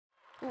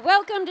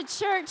Welcome to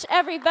church,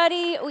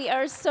 everybody. We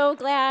are so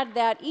glad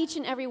that each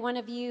and every one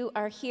of you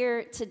are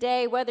here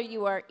today, whether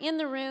you are in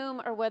the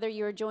room or whether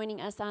you are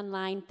joining us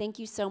online. Thank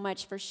you so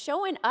much for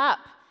showing up.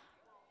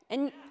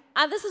 And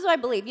this is what I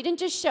believe. You didn't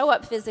just show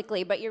up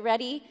physically, but you're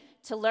ready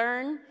to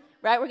learn,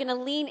 right? We're going to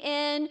lean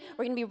in.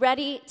 We're going to be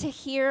ready to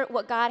hear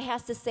what God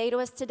has to say to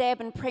us today. I've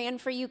been praying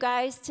for you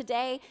guys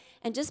today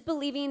and just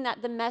believing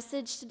that the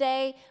message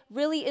today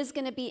really is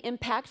going to be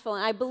impactful.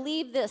 And I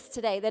believe this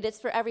today, that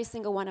it's for every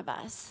single one of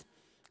us.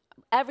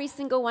 Every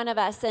single one of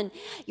us. And,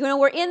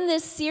 we're in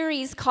this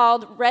series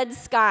called Red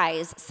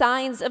Skies,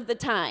 Signs of the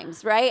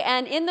Times, right?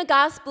 And in the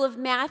Gospel of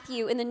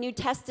Matthew in the New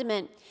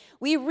Testament,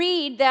 we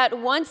read that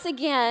once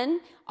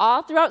again,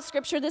 all throughout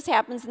Scripture this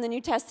happens in the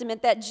New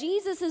Testament, that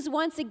Jesus is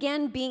once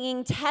again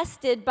being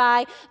tested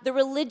by the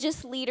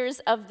religious leaders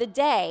of the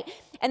day.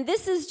 And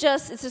this is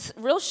it's just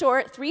real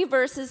short, 3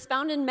 verses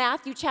found in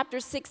Matthew chapter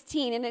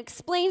 16, and it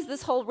explains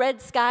this whole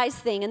red skies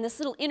thing and this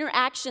little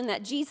interaction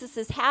that Jesus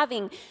is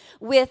having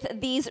with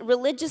these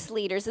religious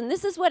leaders. And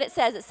this is what it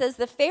says. It says,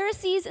 the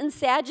Pharisees and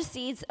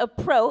Sadducees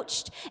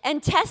approached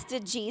and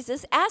tested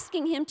Jesus,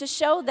 asking him to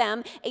show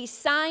them a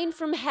sign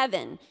from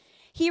heaven.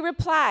 He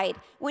replied,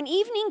 when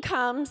evening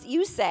comes,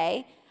 you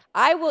say,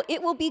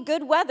 it will be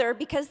good weather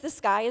because the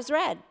sky is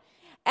red.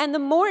 And the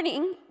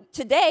morning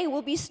today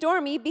will be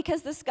stormy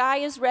because the sky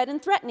is red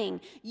and threatening.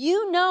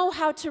 You know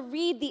how to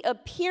read the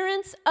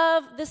appearance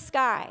of the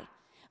sky,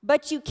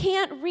 but you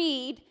can't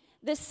read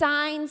the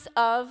signs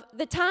of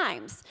the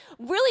times.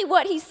 Really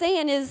what he's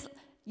saying is,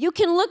 you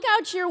can look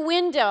out your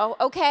window,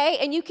 okay,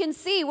 and you can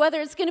see whether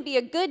it's going to be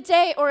a good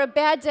day or a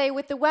bad day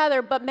with the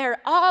weather, but there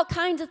are all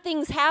kinds of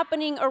things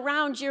happening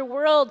around your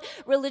world,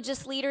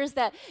 religious leaders,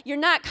 that you're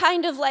not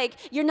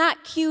you're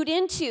not cued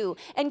into.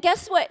 And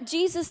guess what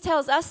Jesus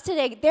tells us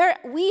today?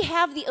 We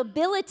have the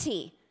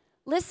ability,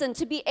 listen,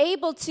 to be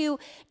able to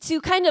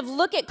kind of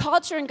look at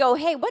culture and go,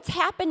 hey, what's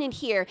happening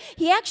here?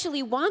 He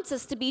actually wants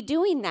us to be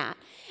doing that.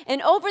 And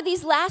over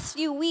these last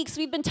few weeks,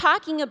 we've been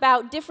talking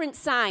about different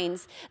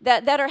signs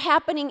that are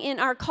happening in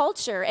our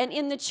culture and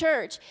in the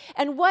church,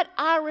 and what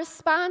our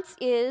response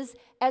is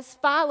as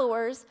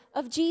followers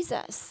of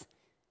Jesus.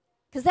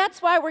 Because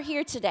that's why we're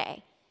here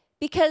today.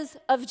 Because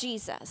of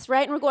Jesus,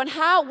 right? And we're going,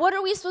 what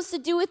are we supposed to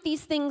do with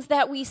these things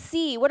that we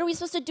see? What are we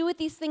supposed to do with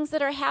these things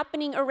that are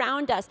happening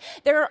around us?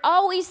 There are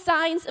always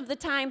signs of the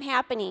time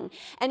happening.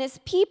 And as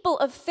people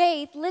of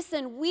faith,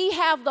 listen, we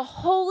have the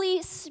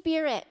Holy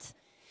Spirit.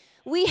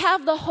 We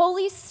have the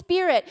Holy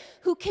Spirit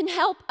who can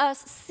help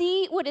us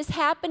see what is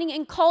happening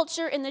in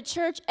culture, in the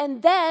church,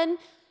 and then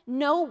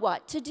know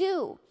what to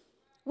do.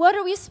 What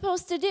are we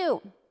supposed to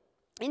do?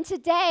 And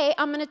today,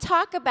 I'm going to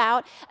talk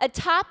about a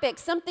topic,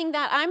 something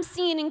that I'm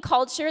seeing in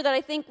culture, that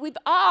I think we've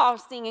all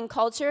seen in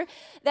culture,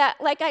 that,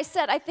 like I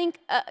said, I think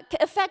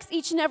affects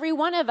each and every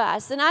one of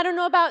us. And I don't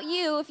know about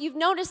you, if you've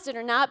noticed it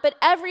or not, but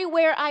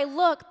everywhere I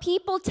look,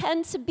 people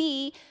tend to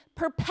be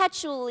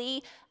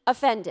perpetually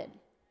offended.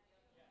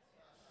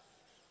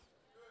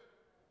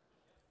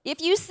 If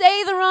you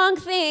say the wrong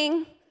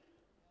thing,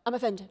 I'm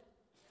offended.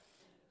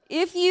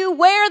 If you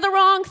wear the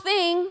wrong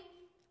thing,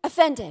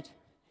 offended.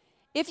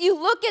 If you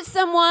look at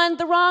someone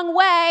the wrong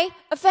way,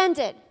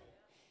 offended.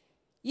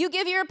 You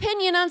give your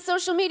opinion on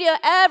social media,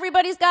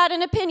 everybody's got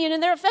an opinion,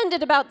 and they're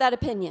offended about that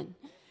opinion,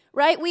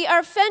 right? We are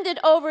offended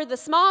over the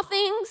small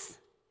things,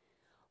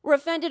 we're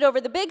offended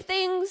over the big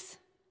things,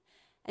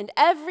 and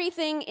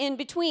everything in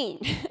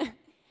between.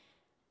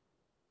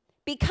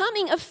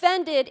 Becoming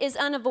offended is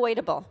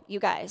unavoidable, you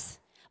guys,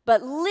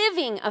 but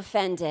living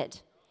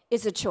offended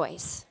is a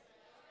choice.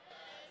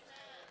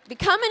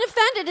 Becoming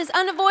offended is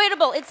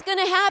unavoidable, it's going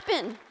to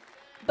happen.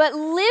 But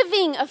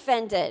living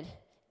offended,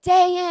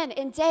 day in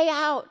and day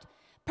out,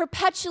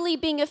 perpetually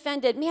being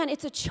offended, man,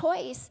 it's a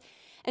choice.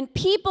 And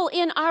people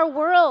in our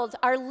world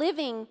are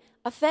living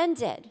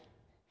offended.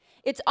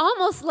 It's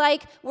almost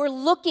like we're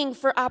looking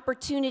for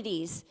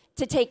opportunities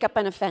to take up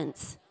an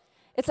offense.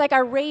 It's like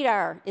our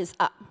radar is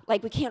up,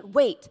 like we can't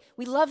wait.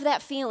 We love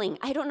that feeling.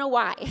 I don't know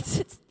why.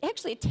 It's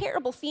actually a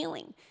terrible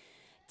feeling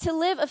to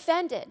live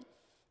offended.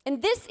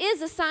 And this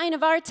is a sign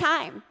of our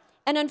time.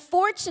 And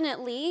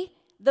unfortunately,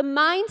 the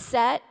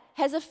mindset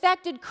has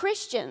affected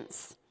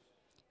Christians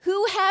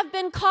who have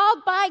been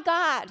called by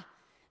God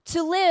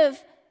to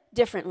live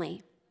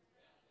differently.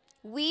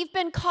 We've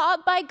been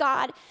called by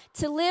God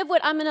to live what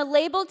I'm going to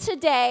label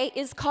today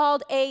is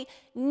called a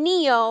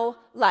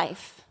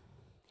neo-life.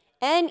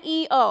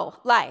 N-E-O,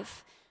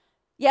 life.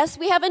 Yes,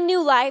 we have a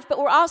new life, but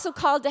we're also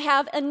called to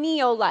have a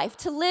neo-life,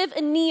 to live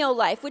a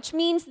neo-life, which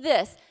means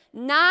this,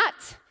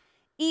 not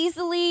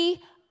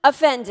easily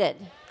offended.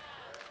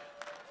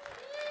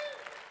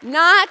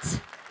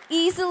 Not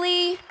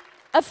easily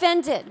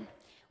offended.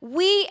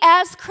 We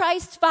as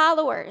Christ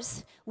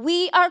followers,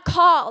 we are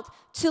called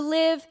to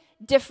live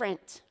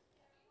different,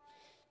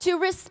 to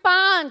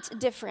respond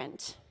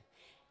different.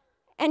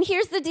 And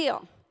here's the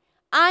deal.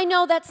 I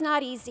know that's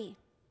not easy.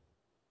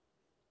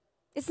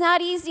 It's not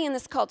easy in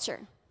this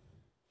culture,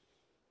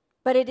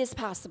 but it is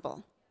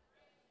possible.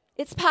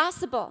 It's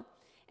possible.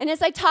 And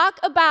as I talk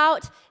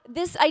about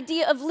this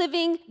idea of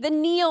living the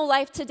Neo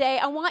life today,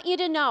 I want you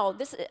to know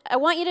this,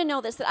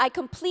 that I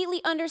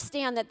completely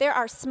understand that there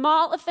are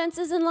small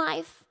offenses in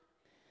life,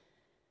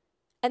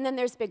 and then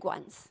there's big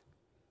ones.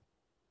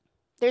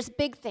 There's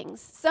big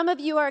things. Some of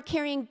you are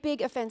carrying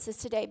big offenses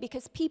today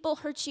because people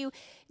hurt you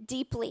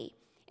deeply.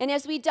 And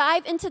as we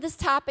dive into this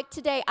topic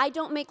today, I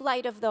don't make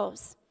light of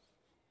those.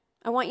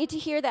 I want you to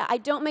hear that. I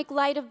don't make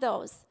light of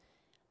those.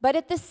 But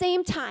at the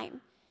same time,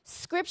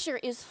 Scripture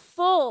is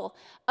full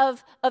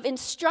of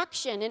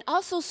instruction and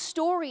also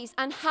stories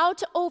on how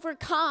to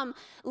overcome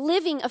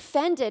living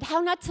offended, how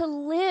not to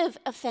live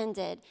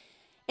offended.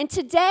 And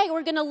today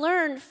we're going to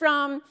learn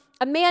from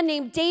a man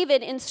named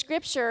David in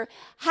Scripture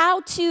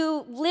how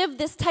to live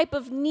this type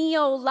of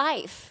Neo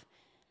life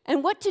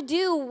and what to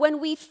do when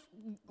we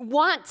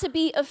want to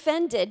be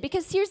offended.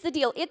 Because here's the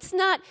deal. It's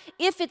not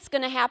if it's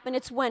going to happen,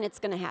 it's when it's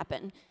going to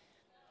happen.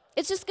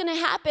 It's just going to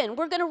happen.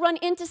 We're going to run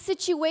into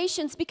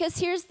situations because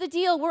here's the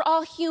deal. We're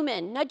all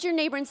human. Nudge your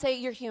neighbor and say,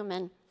 you're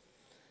human.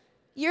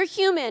 You're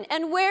human.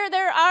 And where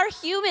there are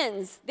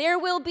humans, there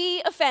will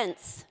be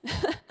offense.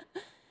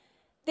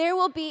 There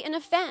will be an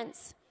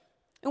offense.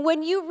 And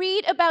when you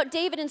read about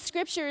David in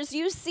Scriptures,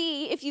 you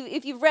see, if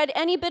you've read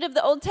any bit of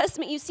the Old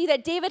Testament, you see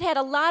that David had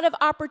a lot of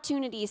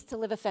opportunities to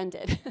live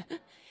offended.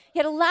 He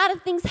had a lot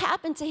of things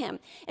happen to him.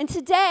 And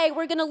today,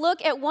 we're going to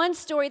look at one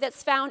story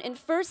that's found in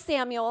 1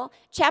 Samuel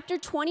chapter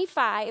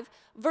 25,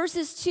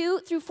 verses 2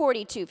 through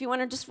 42. If you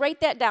want to just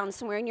write that down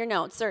somewhere in your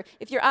notes, or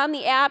if you're on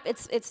the app,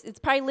 it's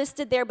probably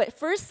listed there. But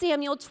 1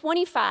 Samuel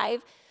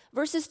 25,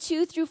 verses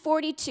 2 through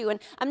 42.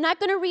 And I'm not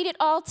going to read it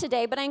all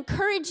today, but I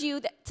encourage you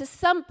that to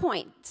some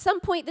point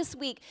this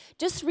week,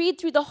 just read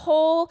through the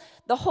whole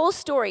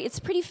story. It's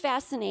pretty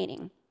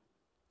fascinating.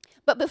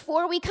 But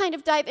before we kind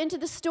of dive into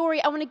the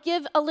story, I want to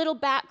give a little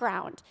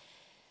background.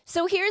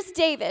 So here's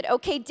David,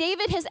 okay?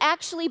 David has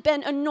actually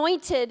been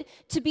anointed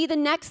to be the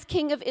next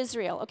king of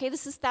Israel, okay?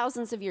 This is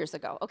thousands of years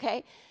ago,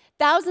 okay?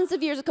 Thousands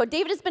of years ago,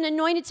 David has been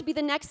anointed to be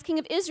the next king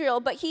of Israel,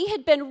 but he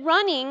had been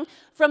running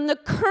from the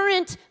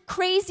current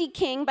crazy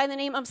king by the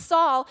name of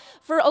Saul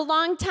for a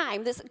long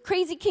time. This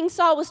crazy King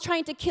Saul was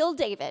trying to kill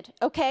David,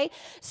 okay?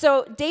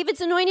 So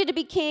David's anointed to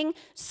be king.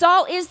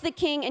 Saul is the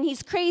king, and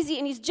he's crazy,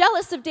 and he's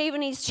jealous of David,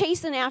 and he's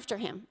chasing after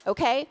him,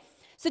 okay?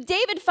 So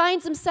David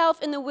finds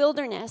himself in the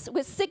wilderness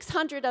with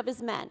 600 of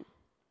his men.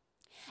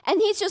 And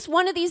he's just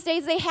one of these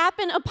days, they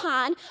happen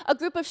upon a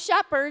group of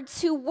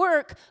shepherds who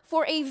work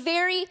for a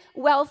very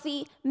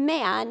wealthy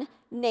man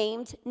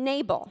named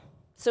Nabal.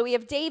 So we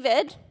have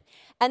David,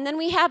 and then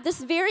we have this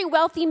very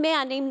wealthy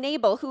man named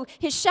Nabal, who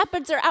his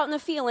shepherds are out in the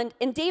field,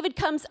 and David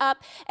comes up,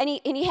 and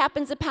he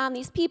happens upon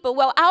these people.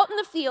 Well, out in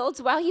the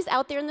fields, while he's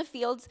out there in the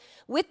fields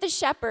with the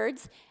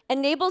shepherds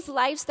and Nabal's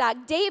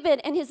livestock,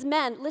 David and his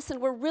men, listen,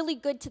 were really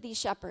good to these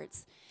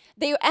shepherds.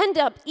 They end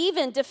up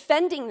even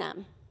defending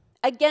them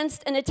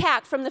against an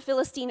attack from the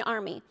Philistine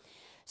army.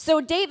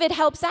 So David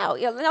helps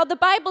out. Now the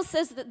Bible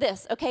says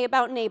this, okay,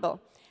 about Nabal,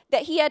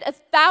 that he had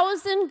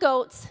 1,000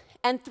 goats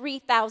and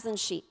 3,000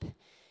 sheep.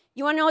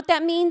 You want to know what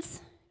that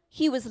means?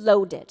 He was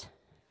loaded.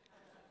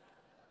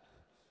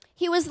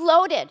 He was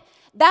loaded.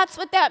 That's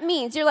what that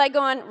means. You're like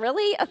going,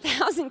 really?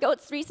 1,000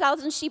 goats,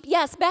 3,000 sheep?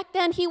 Yes, back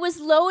then he was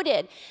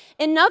loaded.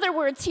 In other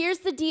words, here's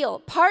the deal.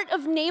 Part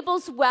of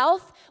Nabal's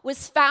wealth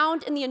was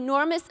found in the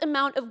enormous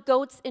amount of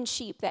goats and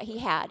sheep that he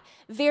had.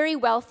 Very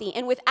wealthy.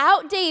 And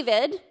without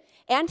David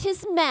and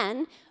his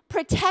men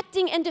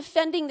protecting and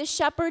defending the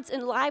shepherds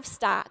and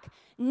livestock,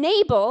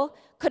 Nabal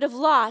could have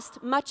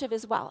lost much of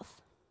his wealth.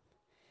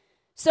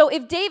 So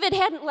if David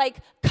hadn't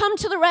come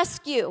to the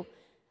rescue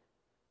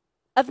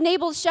of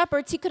Nabal's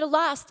shepherds, he could have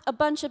lost a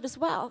bunch of his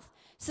wealth.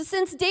 So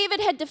since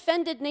David had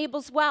defended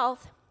Nabal's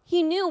wealth,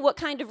 he knew what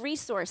kind of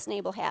resource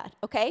Nabal had,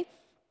 okay?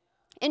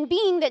 And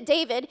being that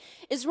David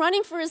is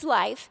running for his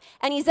life,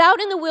 and he's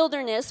out in the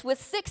wilderness with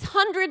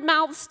 600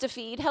 mouths to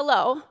feed,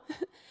 hello,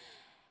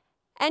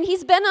 and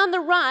he's been on the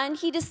run,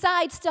 he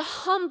decides to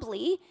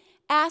humbly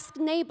ask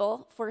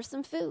Nabal for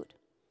some food.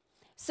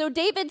 So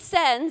David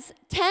sends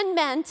 10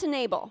 men to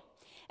Nabal.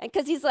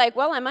 Because he's like,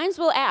 well, I might as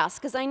well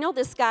ask, because I know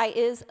this guy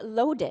is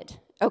loaded,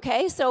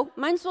 okay? So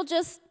might as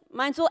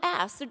well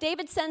ask. So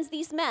David sends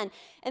these men,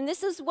 and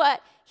this is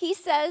what he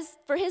says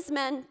for his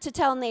men to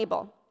tell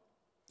Nabal.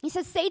 He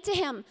says, say to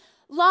him,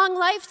 long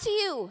life to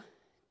you,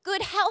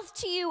 good health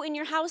to you in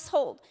your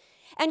household,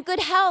 and good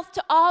health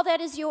to all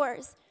that is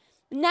yours.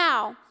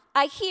 Now,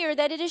 I hear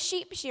that it is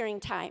sheep shearing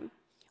time.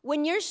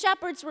 When your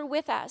shepherds were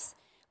with us,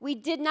 we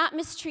did not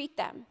mistreat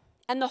them.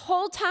 And the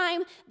whole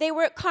time they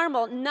were at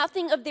Carmel,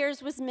 nothing of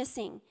theirs was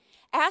missing.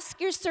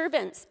 Ask your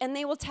servants, and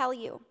they will tell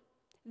you.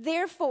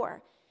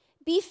 Therefore,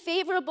 be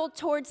favorable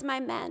towards my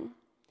men,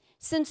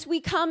 since we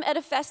come at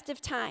a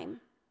festive time.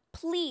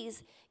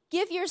 Please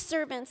give your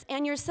servants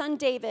and your son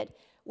David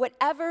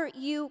whatever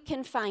you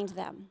can find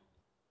them.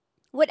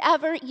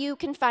 Whatever you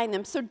can find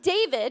them. So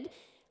David,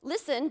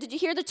 listen, did you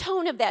hear the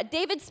tone of that?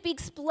 David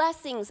speaks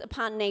blessings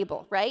upon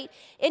Nabal, right?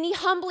 And he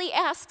humbly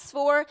asks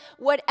for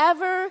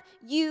whatever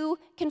you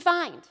can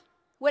find.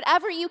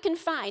 whatever you can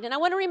find. And I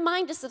want to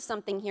remind us of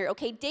something here,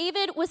 okay?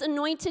 David was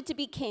anointed to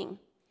be king.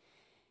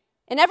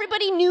 And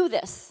everybody knew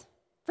this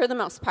for the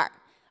most part.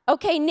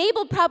 Okay,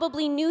 Nabal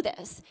probably knew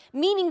this,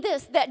 meaning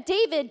this, that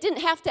David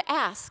didn't have to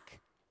ask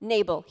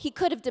Nabal. He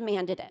could have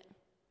demanded it.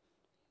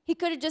 He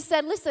could have just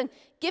said, listen,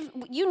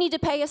 you need to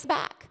pay us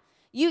back.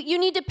 You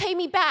need to pay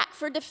me back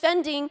for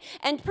defending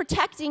and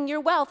protecting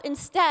your wealth.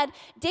 Instead,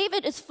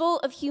 David is full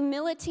of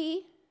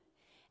humility,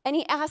 and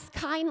he asks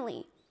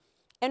kindly.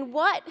 And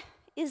what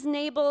is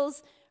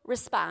Nabal's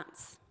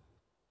response?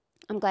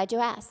 I'm glad you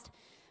asked.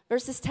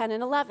 Verses 10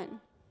 and 11.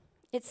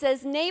 It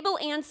says, Nabal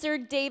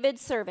answered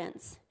David's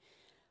servants,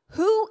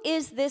 "Who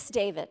is this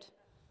David?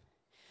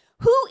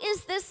 Who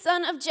is this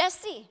son of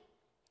Jesse?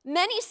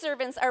 Many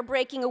servants are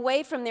breaking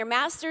away from their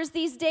masters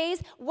these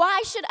days.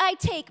 Why should I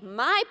take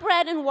my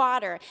bread and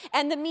water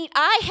and the meat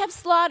I have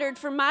slaughtered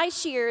for my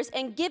shears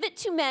and give it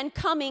to men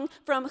coming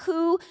from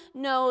who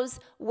knows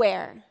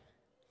where?"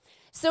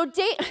 So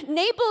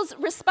Nabal's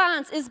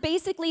response is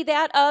basically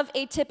that of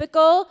a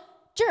typical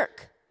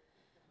jerk.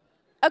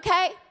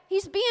 Okay?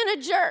 He's being a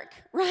jerk,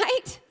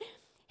 right?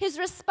 His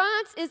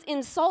response is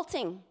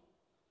insulting.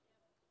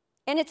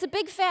 And it's a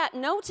big fat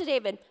no to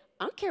David.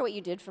 I don't care what you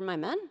did for my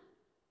men.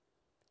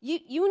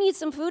 You need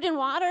some food and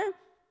water?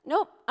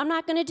 Nope, I'm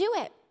not going to do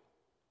it.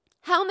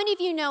 How many of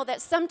you know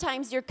that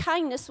sometimes your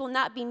kindness will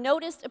not be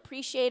noticed,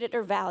 appreciated,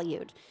 or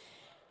valued?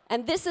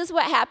 And this is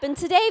what happened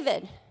to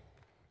David.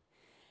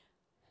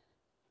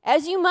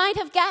 As you might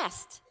have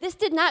guessed, this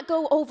did not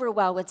go over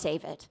well with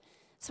David.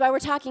 That's why we're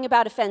talking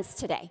about offense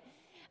today.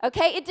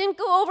 Okay, it didn't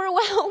go over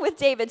well with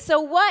David. So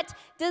what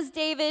does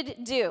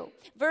David do?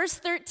 Verse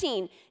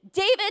 13,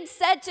 David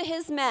said to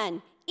his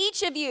men,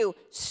 "Each of you,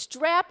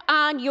 strap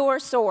on your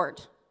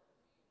sword."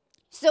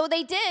 So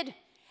they did,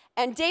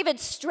 and David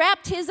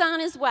strapped his on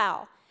as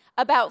well.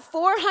 About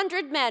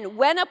 400 men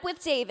went up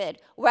with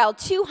David, while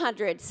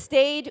 200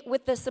 stayed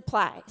with the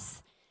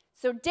supplies.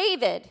 So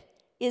David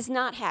is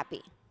not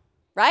happy,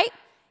 right?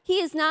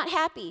 He is not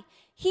happy.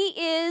 He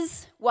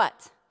is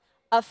what?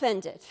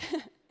 Offended.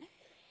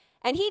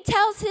 And he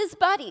tells his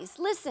buddies,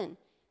 listen,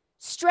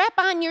 strap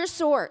on your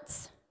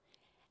swords.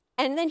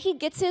 And then he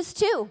gets his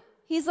too.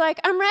 He's like,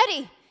 I'm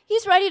ready.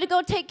 He's ready to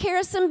go take care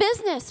of some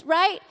business,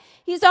 right?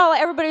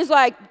 Everybody's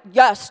like,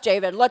 yes,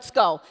 David, let's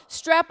go.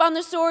 Strap on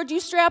the sword, you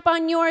strap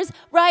on yours,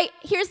 right?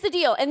 Here's the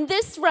deal. And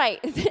this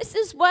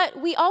is what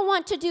we all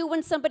want to do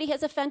when somebody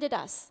has offended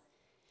us.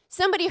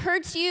 Somebody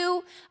hurts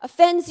you,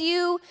 offends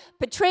you,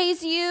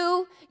 betrays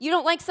you, you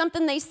don't like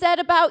something they said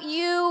about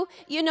you,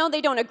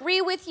 they don't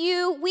agree with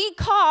you. We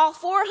call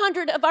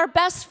 400 of our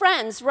best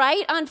friends,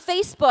 right, on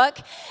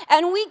Facebook,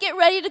 and we get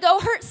ready to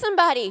go hurt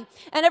somebody.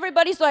 And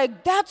everybody's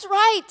like, that's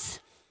right.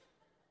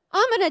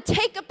 I'm going to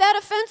take up that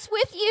offense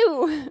with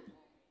you.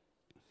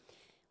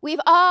 We've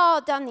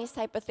all done these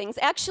type of things.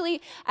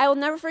 Actually, I will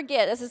never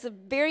forget, this is a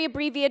very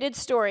abbreviated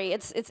story.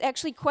 It's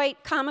actually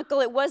quite comical.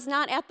 It was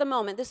not at the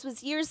moment. This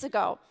was years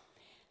ago.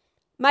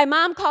 My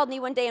mom called me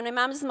one day, and my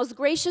mom is the most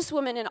gracious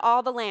woman in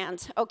all the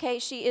land, okay?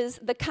 She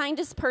is the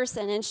kindest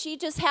person, and she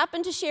just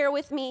happened to share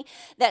with me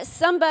that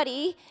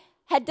somebody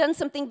had done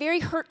something very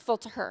hurtful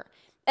to her.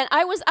 And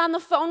I was on the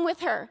phone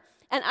with her,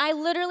 and I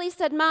literally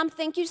said, Mom,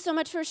 thank you so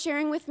much for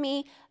sharing with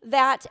me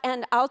that,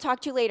 and I'll talk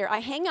to you later. I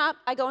hang up,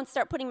 I go and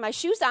start putting my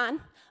shoes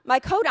on, my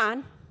coat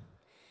on.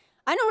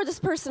 I know where this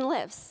person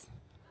lives.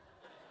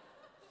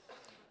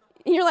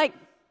 And you're like,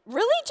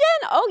 really,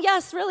 Jen? Oh,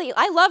 yes, really.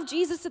 I love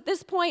Jesus at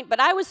this point, but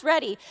I was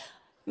ready.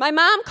 My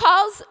mom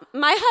calls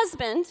my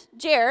husband,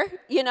 Jer,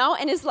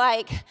 and is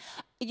like,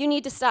 you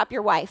need to stop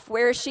your wife.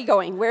 Where is she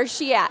going? Where is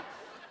she at?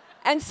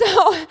 And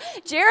so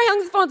Jer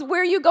hangs the phone,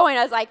 where are you going?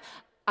 I was like,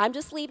 I'm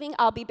just leaving.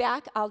 I'll be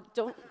back.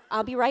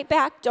 I'll be right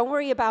back. Don't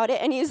worry about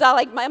it. And he's all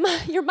like,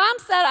 your mom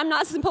said I'm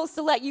not supposed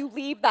to let you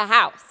leave the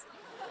house.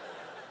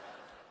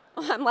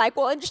 I'm like,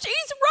 well, and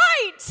she's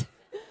right.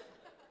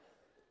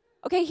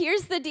 Okay,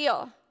 here's the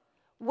deal.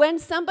 When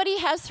somebody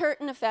has hurt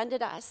and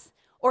offended us,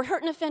 or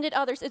hurt and offended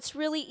others, it's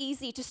really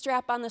easy to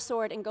strap on the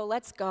sword and go,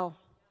 let's go.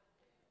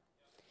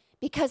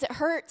 Because it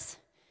hurts,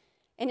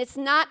 and it's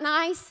not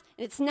nice,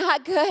 and it's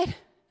not good.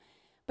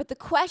 But the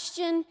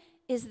question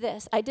is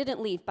this. I didn't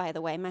leave, by the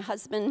way. My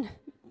husband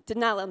did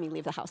not let me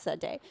leave the house that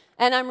day.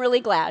 And I'm really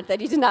glad that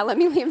he did not let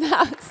me leave the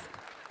house.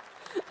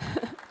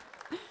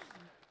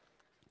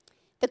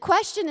 The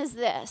question is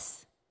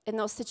this, in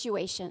those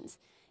situations,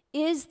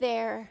 is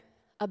there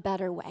a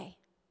better way?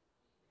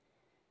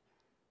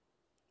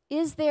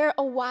 Is there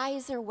a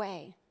wiser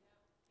way?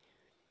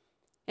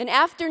 And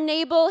after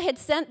Nabal had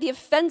sent the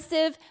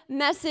offensive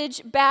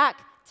message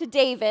back to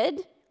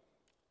David,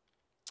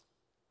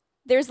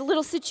 there's a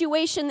little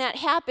situation that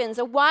happens.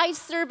 A wise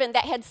servant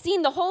that had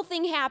seen the whole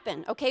thing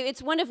happen. Okay,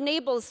 it's one of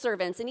Nabal's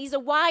servants, and he's a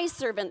wise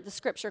servant, the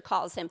scripture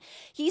calls him.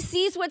 He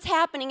sees what's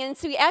happening, and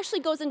so he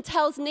actually goes and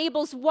tells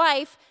Nabal's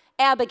wife,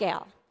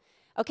 Abigail.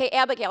 Okay,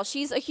 Abigail,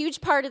 she's a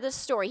huge part of this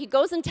story. He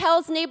goes and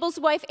tells Nabal's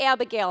wife,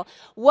 Abigail,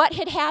 what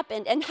had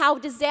happened and how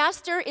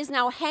disaster is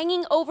now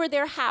hanging over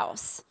their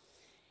house.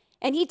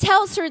 And he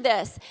tells her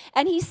this,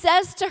 and he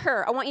says to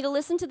her, I want you to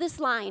listen to this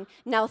line,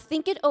 now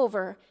think it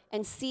over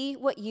and see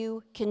what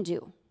you can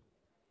do.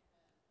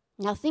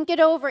 Now think it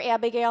over,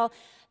 Abigail.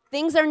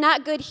 Things are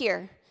not good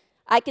here.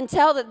 I can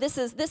tell that this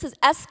is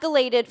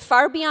escalated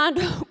far beyond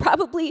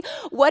probably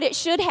what it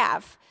should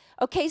have.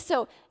 Okay,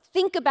 so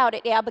think about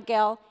it,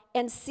 Abigail,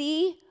 and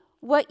see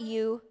what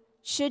you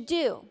should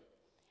do.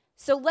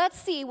 So let's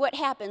see what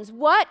happens.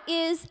 What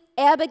is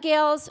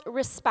Abigail's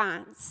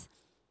response?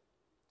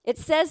 It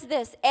says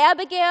this,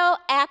 Abigail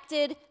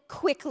acted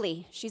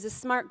quickly. She's a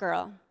smart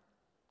girl.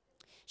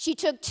 She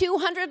took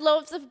 200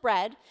 loaves of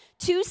bread,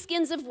 2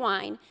 skins of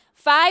wine,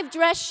 5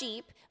 dressed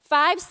sheep,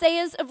 5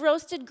 seahs of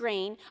roasted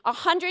grain,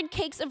 100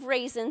 cakes of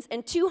raisins,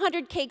 and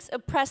 200 cakes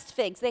of pressed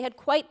figs. They had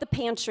quite the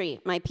pantry,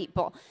 my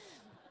people.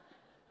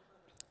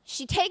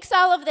 She takes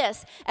all of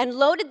this and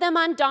loaded them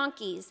on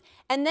donkeys,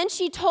 and then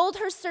she told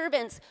her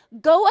servants,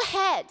 go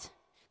ahead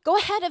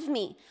of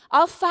me,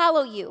 I'll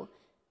follow you.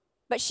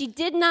 But she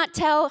did not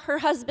tell her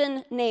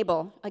husband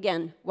Nabal,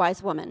 again,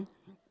 wise woman.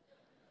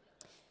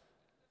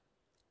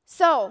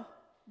 So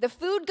the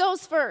food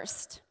goes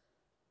first,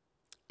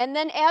 and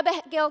then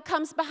Abigail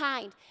comes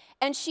behind,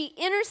 and she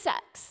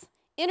intersects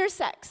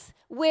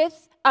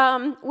with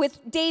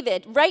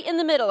David right in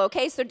the middle,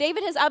 okay? So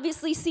David has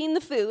obviously seen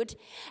the food,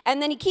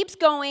 and then he keeps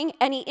going,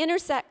 and he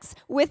intersects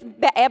with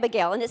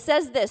Abigail, and it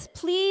says this,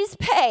 please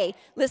pay,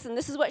 listen,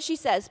 this is what she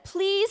says,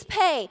 please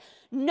pay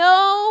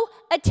no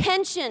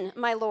attention,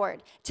 my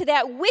lord, to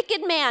that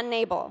wicked man,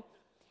 Nabal.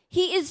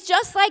 He is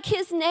just like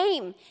his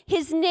name.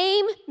 His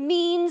name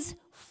means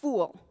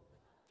fool,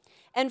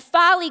 and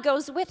folly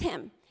goes with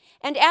him.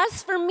 And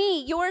as for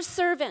me, your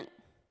servant,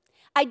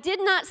 I did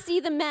not see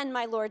the men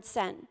my lord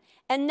sent.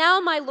 And now,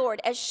 my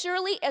lord, as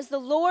surely as the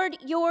Lord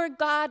your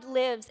God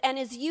lives, and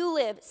as you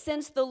live,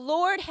 since the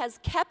Lord has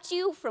kept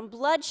you from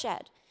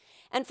bloodshed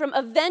and from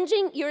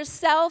avenging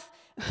yourself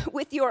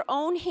with your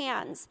own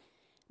hands,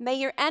 may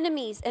your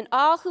enemies and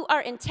all who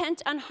are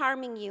intent on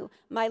harming you,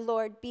 my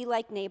lord, be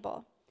like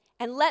Nabal.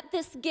 And let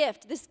this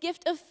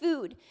gift of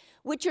food,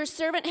 which your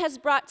servant has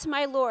brought to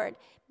my lord,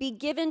 be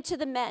given to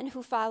the men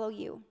who follow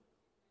you.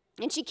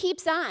 And she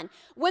keeps on.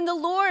 When the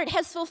Lord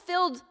has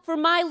fulfilled for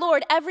my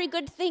Lord every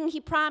good thing he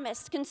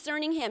promised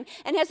concerning him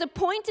and has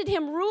appointed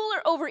him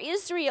ruler over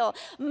Israel,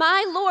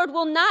 my Lord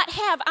will not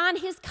have on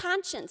his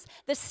conscience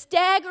the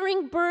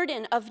staggering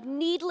burden of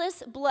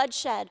needless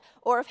bloodshed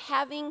or of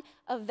having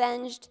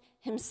avenged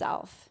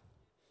himself.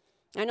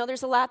 I know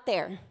there's a lot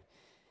there.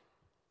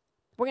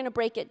 We're going to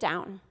break it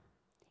down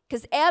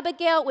because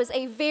Abigail was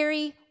a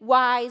very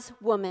wise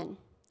woman.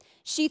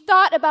 She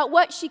thought about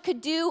what she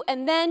could do,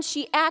 and then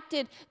she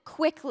acted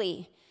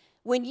quickly.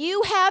 When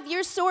you have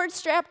your sword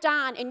strapped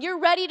on and you're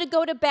ready to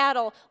go to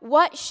battle,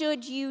 what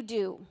should you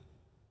do?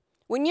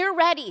 When you're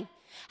ready,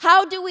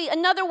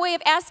 another way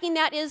of asking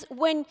that is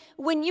when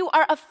you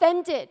are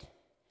offended,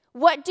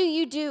 what do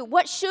you do?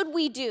 What should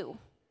we do?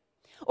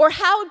 Or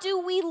how do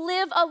we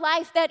live a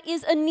life that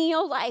is a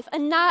neo-life, a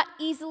not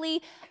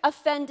easily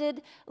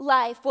offended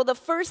life? Well, the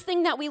first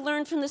thing that we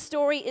learn from the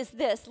story is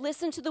this.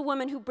 Listen to the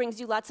woman who brings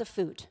you lots of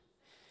food.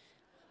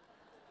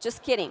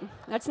 Just kidding.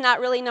 That's not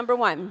really number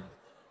one.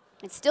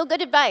 It's still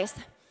good advice.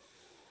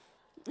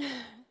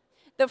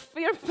 The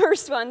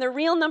first one, the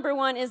real number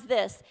one is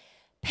this.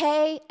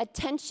 Pay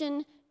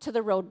attention to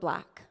the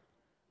roadblock.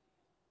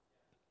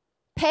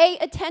 Pay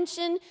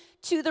attention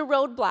to the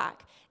roadblock.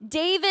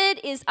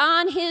 David is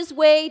on his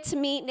way to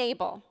meet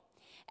Nabal.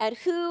 And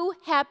who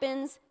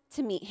happens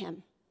to meet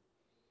him?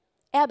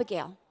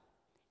 Abigail.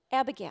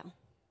 Abigail.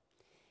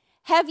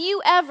 Have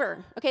you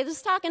ever, okay, this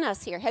is talking to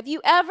us here. Have you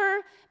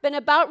ever been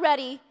about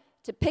ready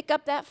to pick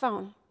up that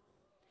phone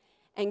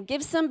and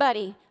give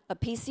somebody a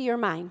piece of your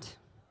mind?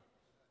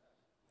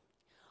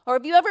 Or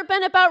have you ever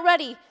been about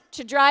ready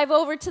to drive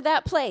over to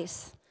that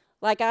place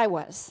like I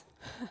was?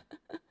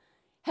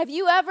 Have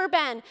you ever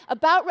been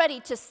about ready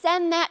to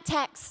send that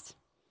text?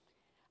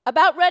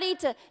 About ready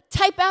to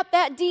type out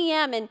that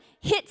DM and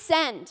hit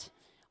send?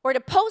 Or to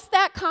post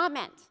that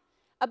comment?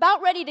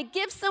 About ready to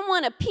give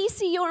someone a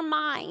piece of your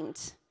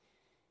mind?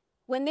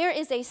 When there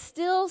is a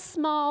still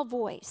small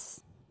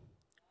voice.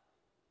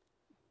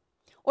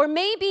 Or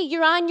maybe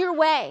you're on your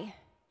way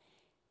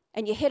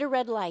and you hit a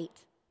red light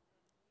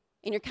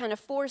and you're kind of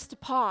forced to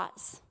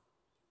pause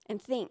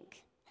and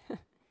think.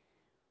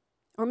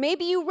 Or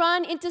maybe you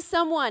run into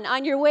someone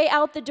on your way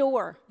out the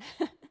door.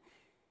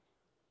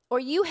 Or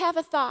you have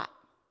a thought.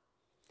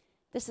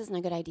 This isn't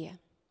a good idea.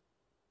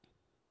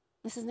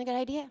 This isn't a good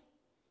idea.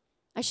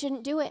 I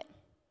shouldn't do it.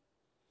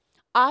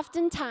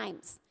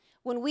 Oftentimes,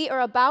 when we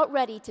are about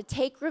ready to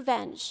take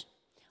revenge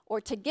or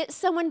to get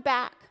someone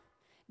back,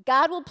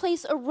 God will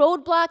place a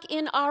roadblock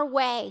in our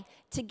way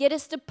to get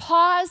us to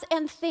pause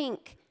and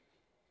think.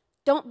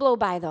 Don't blow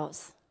by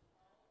those.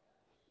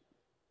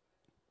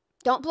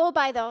 Don't blow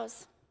by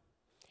those.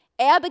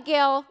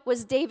 Abigail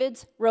was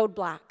David's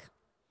roadblock.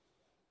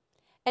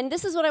 And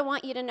this is what I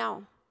want you to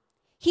know.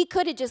 He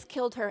could have just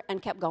killed her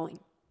and kept going.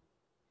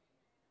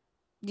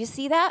 Do you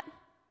see that?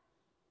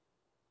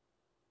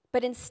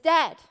 But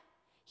instead,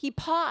 he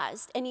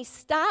paused and he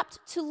stopped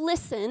to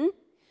listen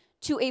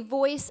to a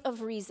voice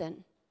of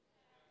reason.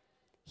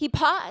 He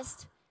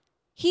paused.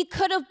 He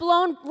could have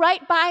blown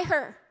right by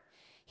her.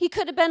 He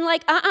could have been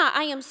like,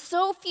 I am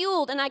so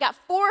fueled and I got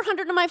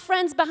 400 of my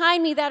friends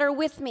behind me that are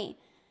with me.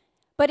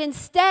 But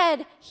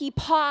instead, he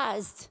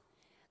paused.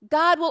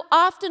 God will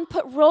often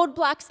put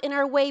roadblocks in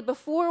our way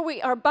before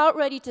we are about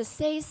ready to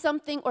say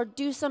something or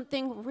do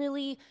something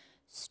really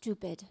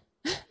stupid.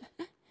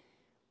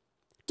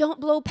 Don't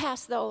blow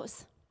past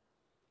those.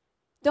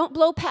 Don't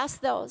blow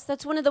past those.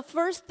 That's one of the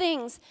first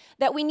things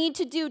that we need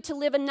to do to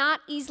live a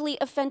not easily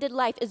offended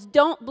life is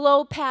don't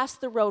blow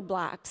past the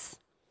roadblocks.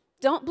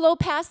 Don't blow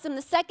past them.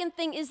 The second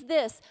thing is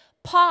this: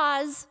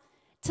 pause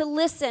to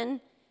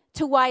listen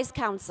to wise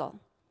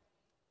counsel.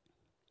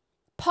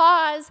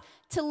 Pause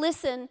to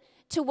listen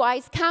to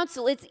wise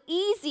counsel. It's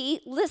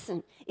easy,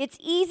 listen, it's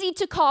easy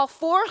to call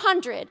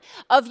 400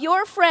 of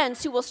your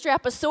friends who will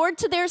strap a sword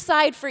to their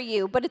side for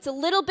you, but it's a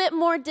little bit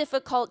more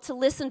difficult to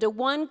listen to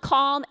one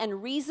calm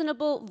and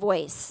reasonable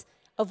voice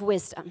of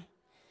wisdom.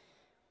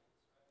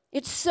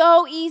 It's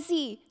so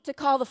easy to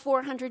call the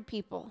 400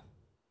 people.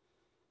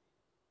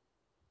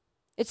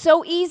 It's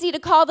so easy to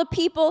call the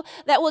people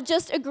that will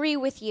just agree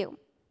with you.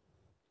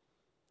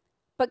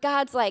 But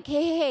God's like,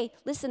 hey,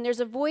 listen, there's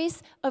a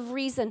voice of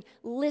reason.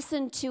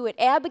 Listen to it.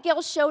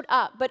 Abigail showed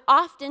up, but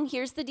often,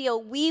 here's the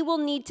deal, we will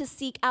need to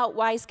seek out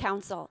wise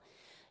counsel.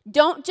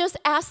 Don't just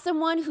ask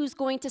someone who's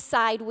going to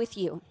side with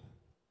you.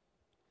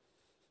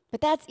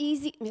 But that's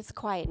easy. It's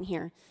quiet in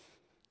here.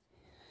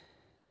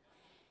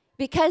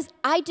 Because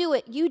I do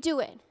it, you do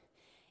it.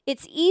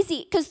 It's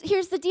easy, because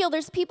here's the deal.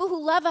 There's people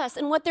who love us,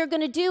 and what they're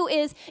going to do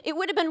is, it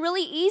would have been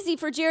really easy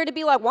for Jared to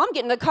be like, well, I'm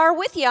getting in the car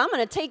with you. I'm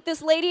going to take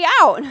this lady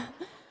out.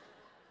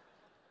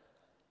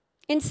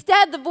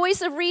 Instead, the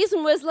voice of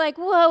reason was like,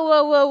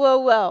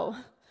 whoa.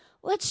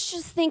 Let's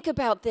just think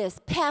about this.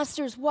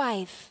 Pastor's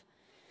wife.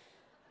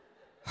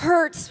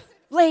 Hurts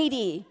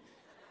lady.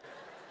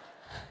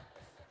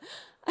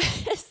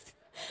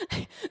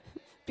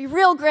 Be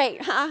real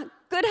great, huh?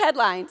 Good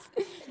headlines.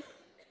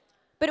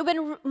 But it would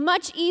have been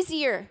much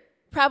easier,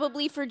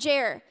 probably for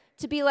Jer,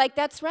 to be like,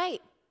 that's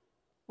right.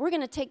 We're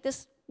going to take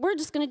this. We're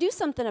just going to do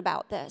something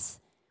about this.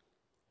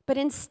 But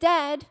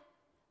instead,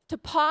 to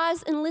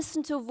pause and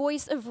listen to a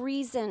voice of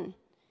reason,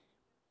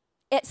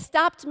 it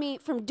stopped me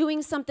from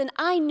doing something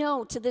I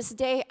know to this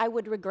day I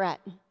would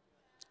regret.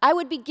 I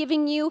would be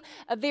giving you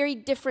a very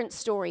different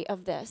story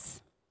of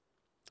this.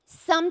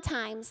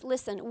 Sometimes,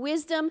 listen,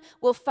 wisdom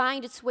will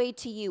find its way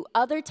to you.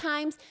 Other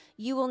times,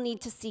 you will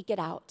need to seek it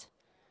out.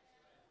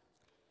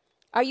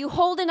 Are you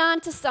holding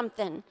on to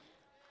something?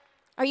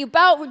 Are you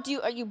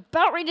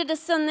about ready to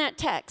send that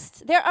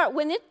text?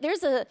 When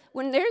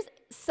there's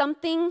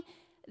something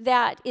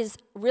that is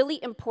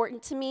really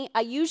important to me,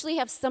 I usually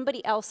have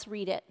somebody else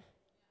read it.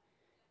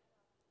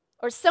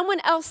 Or someone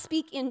else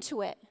speak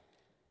into it.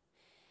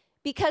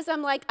 Because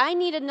I'm like, I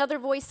need another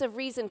voice of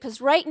reason.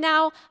 Because right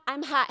now,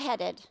 I'm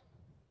hot-headed.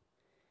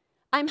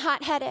 I'm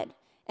hot-headed.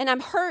 And I'm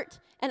hurt.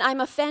 And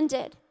I'm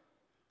offended.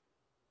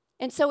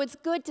 And so it's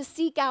good to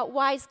seek out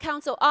wise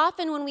counsel.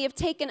 Often when we have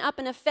taken up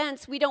an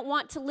offense, we don't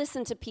want to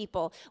listen to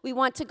people. We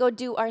want to go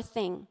do our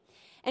thing.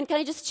 And can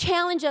I just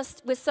challenge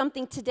us with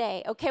something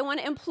today? Okay, I want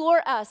to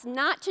implore us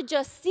not to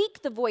just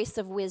seek the voice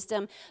of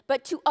wisdom,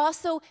 but to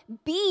also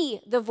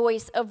be the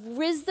voice of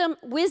wisdom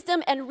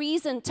and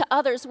reason to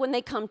others when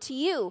they come to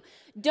you.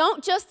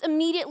 Don't just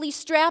immediately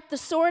strap the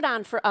sword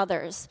on for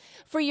others,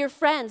 for your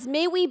friends.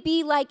 May we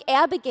be like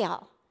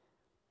Abigail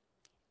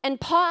and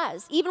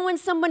pause, even when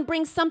someone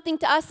brings something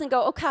to us and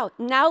go, okay,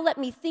 now let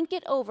me think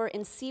it over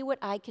and see what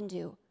I can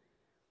do.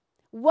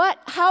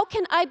 How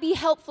can I be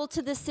helpful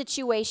to this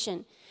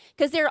situation?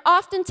 Because there are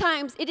often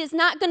times it is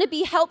not going to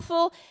be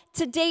helpful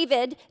to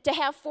David to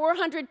have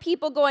 400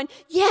 people going,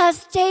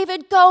 yes,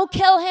 David, go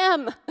kill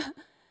him.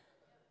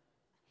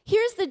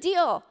 Here's the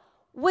deal.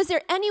 Was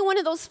there any one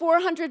of those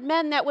 400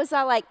 men that was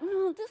all like,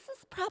 this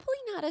is probably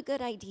not a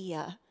good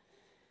idea?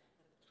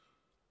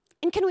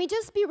 And can we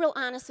just be real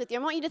honest with you?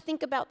 I want you to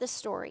think about this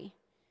story.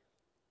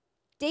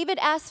 David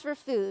asked for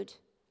food.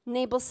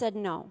 Nabal said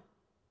no.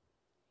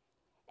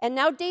 And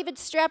now David's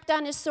strapped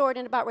on his sword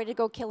and about ready to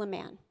go kill a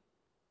man.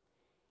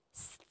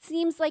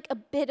 Seems like a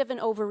bit of an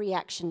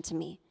overreaction to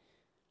me.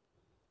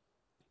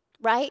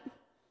 Right?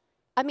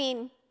 I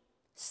mean,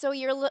 so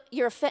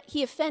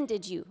he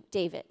offended you,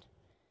 David.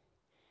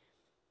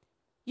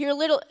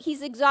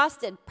 He's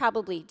exhausted,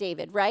 probably,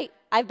 David, right?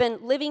 I've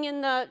been living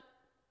in the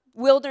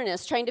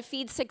wilderness trying to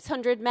feed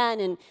 600 men,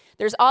 and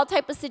there's all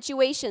type of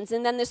situations,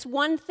 and then this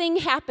one thing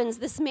happens.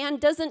 This man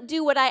doesn't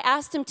do what I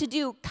asked him to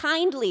do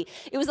kindly.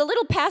 It was a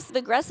little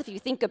passive-aggressive if you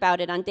think about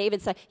it on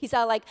David's side. He's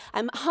all like,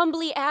 I'm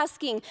humbly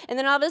asking, and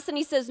then all of a sudden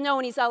he says no,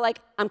 and he's all like,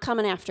 I'm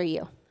coming after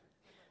you.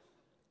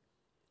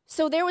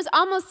 So there was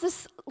almost a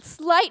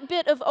slight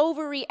bit of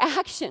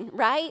overreaction,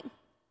 right?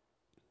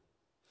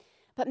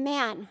 But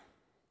man,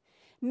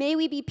 may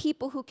we be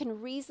people who can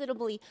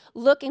reasonably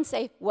look and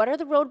say, what are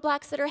the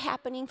roadblocks that are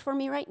happening for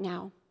me right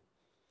now?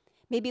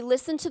 Maybe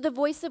listen to the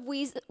voice of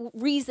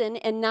reason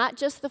and not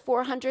just the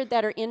 400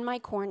 that are in my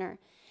corner.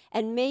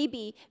 And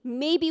maybe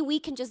we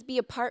can just be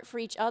a part for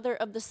each other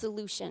of the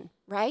solution,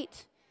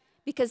 right?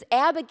 Because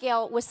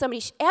Abigail was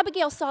somebody,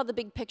 Abigail saw the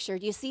big picture.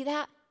 Do you see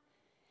that?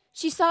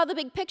 She saw the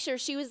big picture.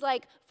 She was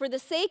like, for the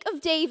sake of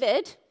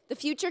David, the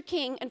future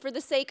king, and for the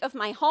sake of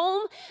my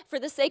home, for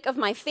the sake of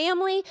my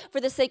family,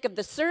 for the sake of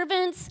the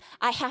servants,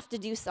 I have to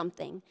do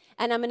something.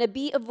 And I'm going to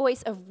be a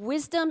voice of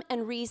wisdom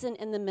and reason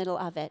in the middle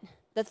of it.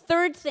 The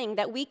third thing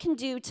that we can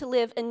do to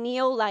live a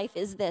neo life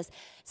is this: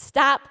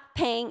 stop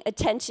paying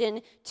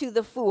attention to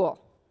the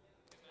fool.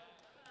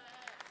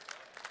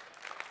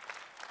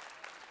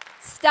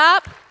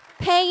 Stop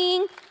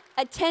paying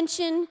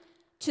attention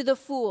to the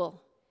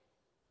fool.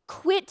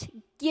 Quit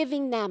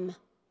giving them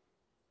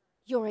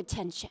your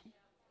attention.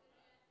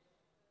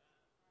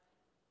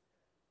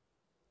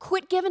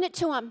 Quit giving it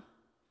to them.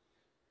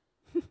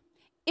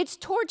 It's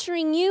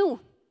torturing you.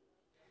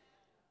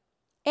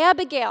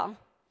 Abigail,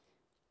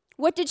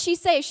 what did she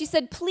say? She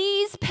said,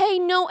 please pay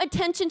no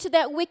attention to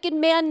that wicked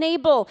man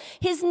Nabal.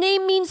 His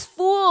name means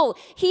fool.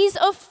 He's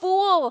a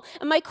fool.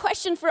 And my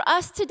question for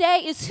us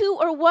today is, who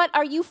or what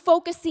are you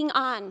focusing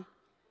on?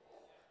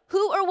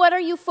 Who or what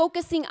are you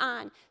focusing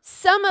on?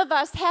 Some of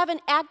us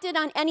haven't acted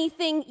on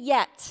anything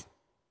yet.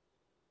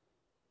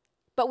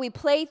 But we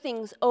play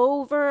things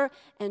over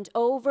and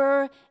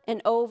over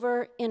and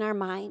over in our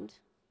mind.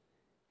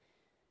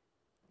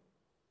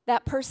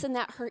 That person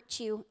that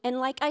hurt you. And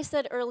like I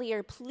said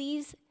earlier,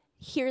 please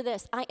hear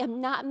this. I am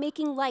not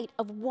making light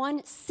of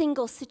one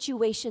single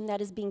situation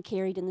that is being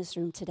carried in this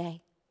room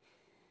today.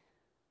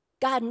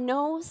 God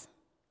knows.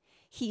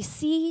 He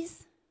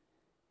sees.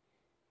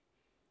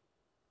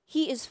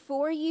 He is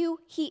for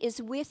you. He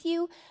is with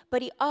you.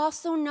 But he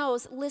also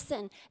knows,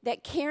 listen,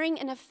 that carrying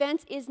an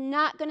offense is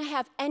not going to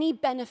have any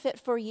benefit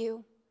for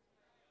you.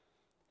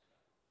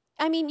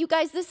 I mean, you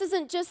guys, this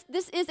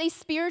is a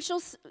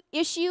spiritual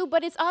issue,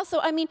 but it's also,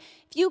 if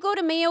you go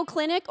to Mayo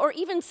Clinic or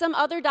even some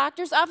other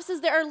doctor's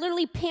offices, there are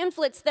literally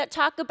pamphlets that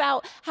talk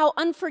about how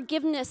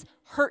unforgiveness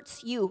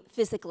hurts you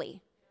physically.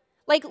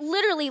 Like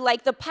literally,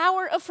 like the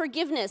power of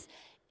forgiveness.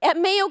 At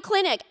Mayo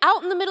Clinic,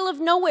 out in the middle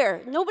of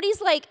nowhere, nobody's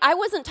like, I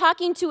wasn't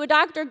talking to a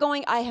doctor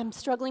going, I am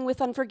struggling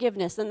with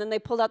unforgiveness, and then they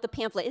pulled out the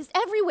pamphlet. It's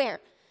everywhere.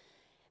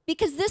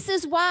 Because this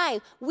is why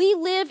we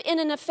live in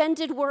an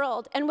offended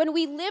world. And when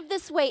we live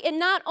this way, it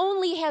not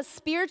only has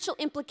spiritual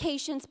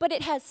implications, but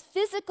it has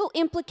physical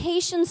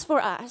implications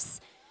for us.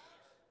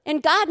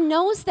 And God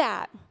knows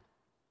that.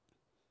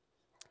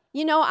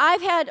 You know, I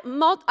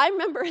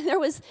remember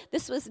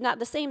this was not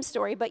the same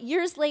story, but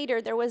years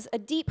later, there was a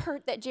deep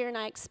hurt that Jerry and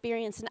I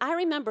experienced. And I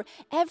remember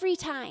every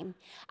time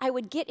I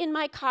would get in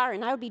my car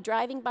and I would be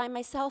driving by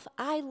myself,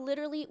 I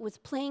literally was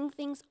playing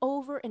things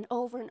over and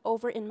over and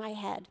over in my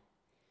head.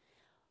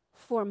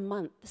 For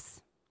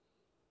months.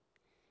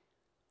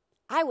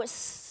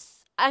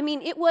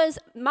 It was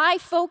my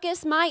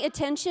focus, my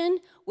attention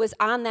was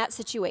on that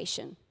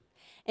situation.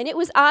 And it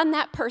was on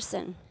that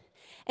person.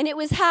 And it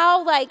was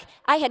how,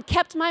 I had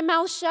kept my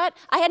mouth shut.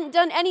 I hadn't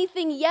done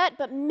anything yet,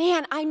 but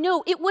man, I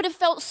know it would have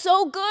felt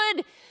so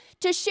good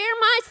to share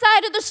my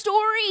side of the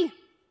story.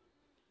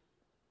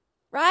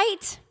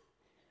 Right?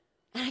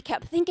 And I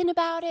kept thinking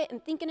about it,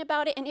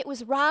 and it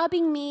was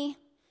robbing me.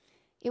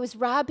 It was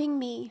robbing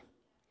me.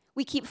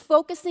 We keep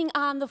focusing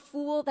on the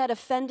fool that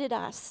offended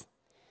us,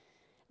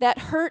 that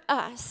hurt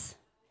us.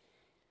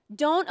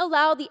 Don't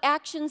allow the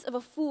actions of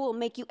a fool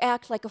make you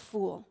act like a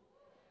fool.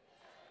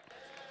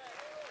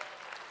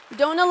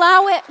 Don't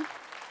allow it.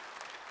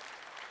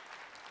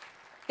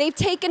 They've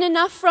taken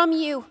enough from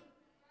you.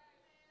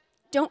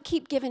 Don't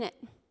keep giving it.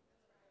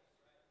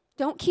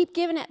 Don't keep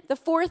giving it. The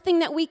fourth thing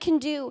that we can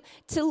do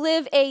to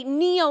live a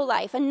neo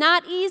life, a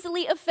not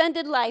easily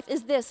offended life,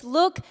 is this: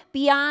 look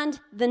beyond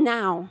the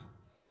now.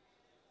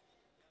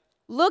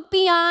 Look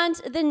beyond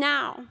the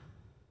now.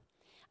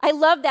 I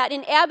love that.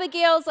 In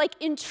Abigail's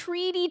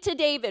entreaty to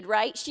David,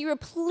 right? She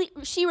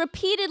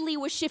repeatedly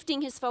was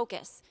shifting his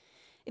focus.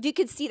 If you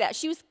could see that.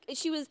 She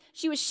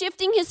was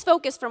shifting his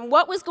focus from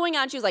what was going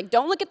on. She was like,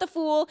 don't look at the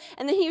fool.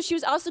 And then she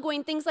was also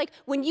going things like,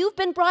 when you've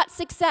been brought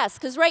success,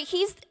 because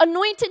he's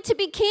anointed to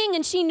be king,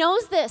 and she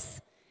knows this.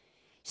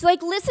 She's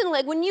like, listen,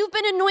 when you've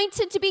been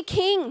anointed to be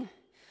king,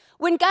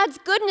 when God's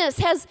goodness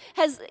has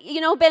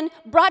been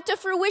brought to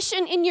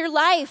fruition in your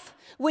life,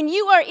 when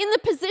you are in the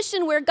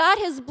position where God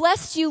has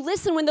blessed you,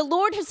 listen, when the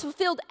Lord has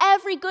fulfilled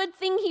every good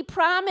thing he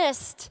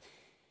promised,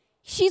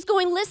 she's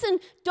going, listen,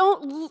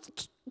 don't look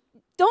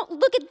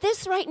at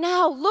this right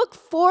now. Look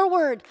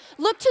forward.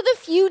 Look to the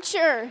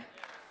future.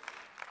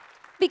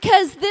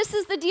 Because this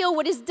is the deal.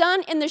 What is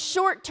done in the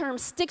short term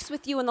sticks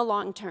with you in the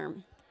long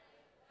term.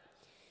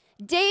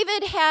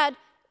 David had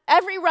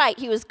every right.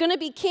 He was going to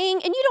be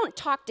king, and you don't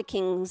talk to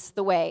kings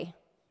the way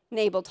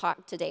Nabal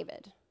talked to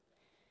David.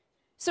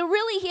 So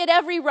really, he had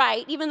every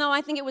right, even though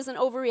I think it was an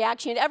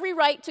overreaction, he had every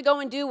right to go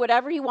and do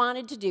whatever he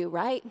wanted to do,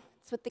 right?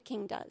 That's what the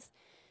king does.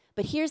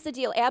 But here's the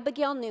deal.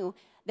 Abigail knew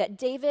that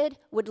David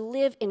would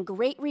live in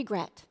great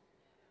regret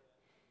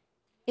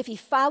if he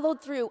followed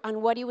through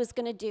on what he was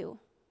going to do.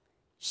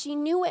 She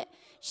knew it.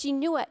 She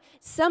knew it.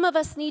 Some of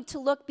us need to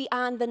look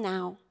beyond the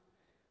now.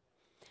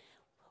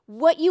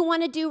 What you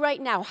want to do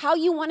right now, how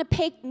you want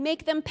to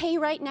make them pay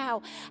right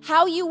now,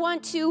 how you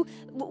want to,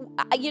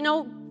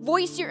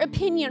 voice your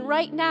opinion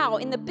right now,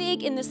 in the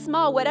big, in the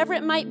small, whatever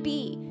it might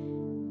be.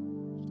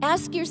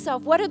 Ask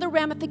yourself, what are the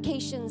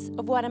ramifications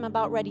of what I'm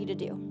about ready to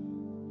do?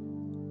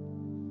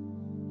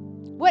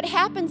 What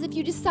happens if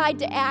you decide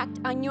to act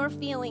on your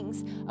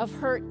feelings of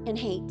hurt and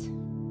hate?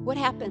 What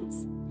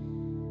happens?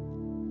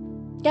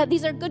 Yeah,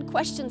 these are good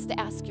questions to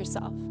ask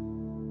yourself.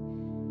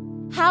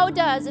 How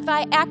does, if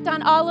I act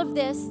on all of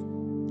this,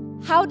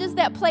 how does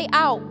that play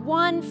out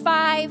 1,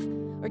 5,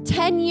 or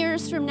 10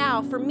 years from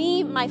now for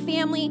me, my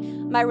family,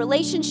 my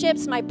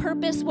relationships, my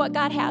purpose, what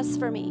God has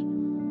for me?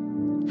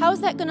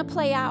 How's that going to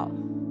play out?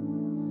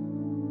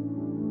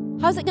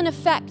 How's it going to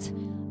affect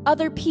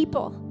other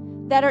people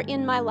that are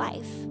in my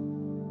life?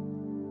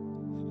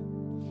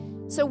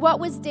 So what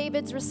was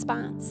David's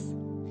response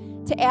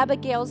to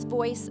Abigail's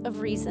voice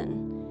of reason?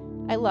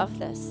 I love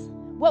this.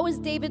 What was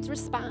David's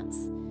response?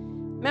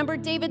 Remember,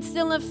 David's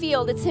still in the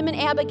field. It's him and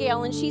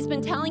Abigail, and she's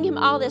been telling him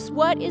all this.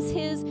 What is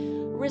his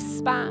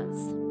response?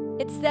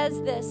 It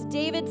says this.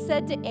 David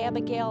said to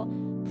Abigail,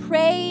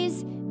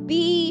 "Praise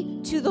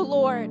be to the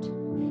Lord,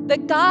 the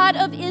God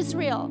of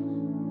Israel,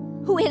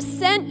 who has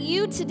sent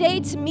you today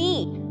to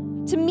meet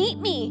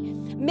me.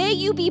 May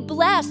you be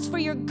blessed for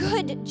your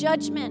good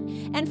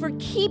judgment and for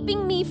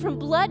keeping me from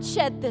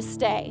bloodshed this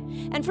day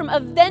and from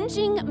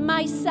avenging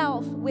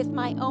myself with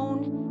my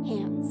own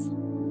hands."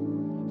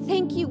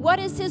 Thank you. What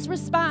is his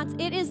response?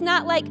 It is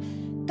not like,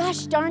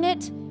 gosh darn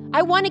it,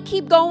 I want to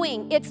keep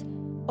going. It's,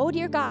 oh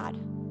dear God,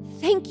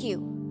 thank you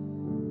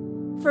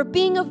for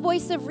being a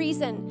voice of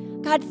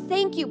reason. God,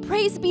 thank you.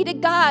 Praise be to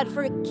God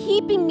for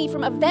keeping me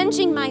from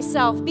avenging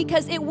myself,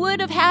 because it would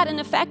have had an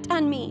effect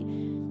on me.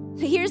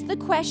 So here's the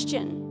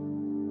question.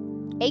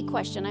 A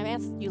question. I've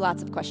asked you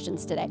lots of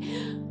questions today.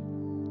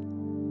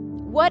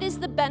 What is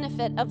the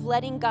benefit of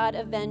letting God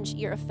avenge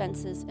your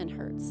offenses and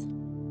hurts?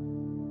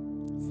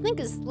 Think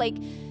is like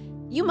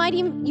you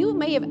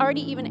may have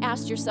already even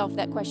asked yourself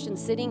that question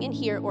sitting in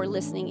here or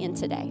listening in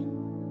today.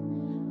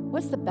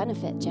 What's the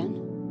benefit, Jen?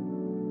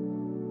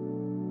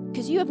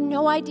 Because you have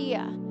no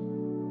idea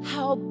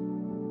how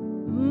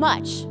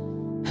much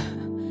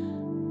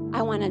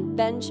I want to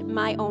avenge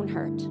my own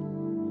hurt.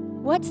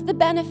 What's the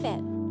benefit?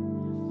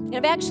 And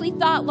I've actually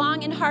thought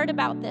long and hard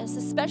about this,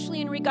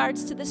 especially in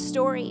regards to this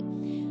story.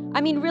 I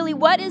mean, really,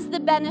 what is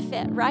the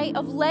benefit, right,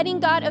 of letting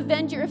God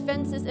avenge your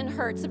offenses and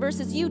hurts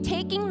versus you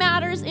taking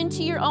matters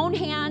into your own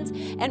hands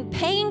and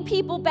paying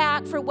people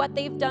back for what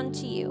they've done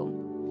to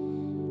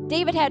you?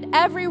 David had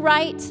every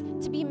right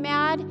to be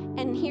mad,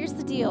 and here's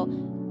the deal.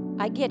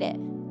 I get it.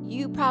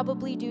 You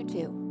probably do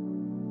too.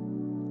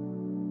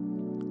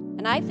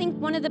 And I think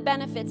one of the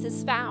benefits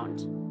is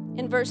found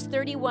in verse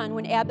 31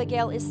 when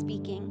Abigail is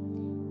speaking.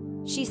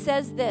 She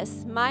says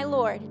this, "My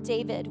Lord,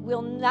 David,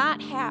 will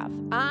not have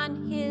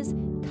on his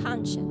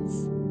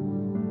conscience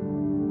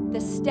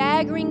the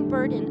staggering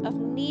burden of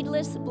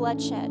needless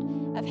bloodshed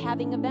of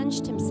having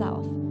avenged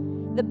himself."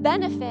 The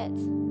benefit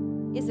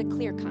is a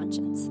clear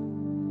conscience.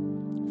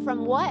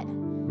 From what?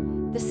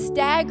 The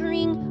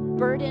staggering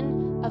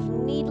burden of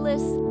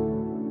needless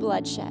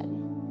bloodshed.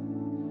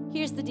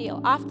 Here's the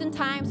deal.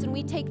 Oftentimes when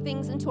we take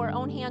things into our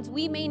own hands,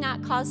 we may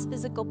not cause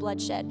physical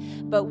bloodshed,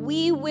 but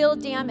we will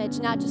damage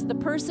not just the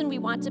person we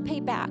want to pay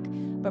back,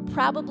 but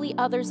probably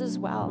others as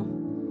well.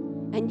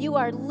 And you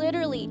are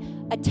literally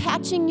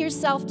attaching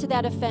yourself to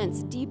that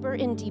offense deeper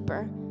and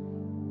deeper.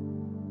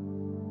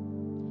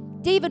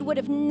 David would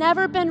have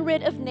never been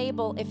rid of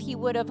Nabal if he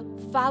would have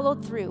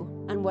followed through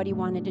on what he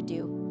wanted to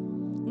do.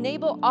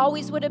 Nabal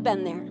always would have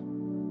been there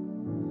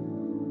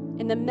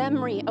in the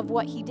memory of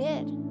what he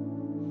did.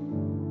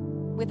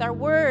 With our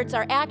words,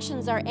 our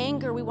actions, our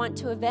anger, we want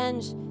to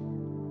avenge.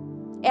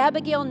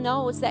 Abigail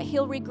knows that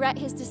he'll regret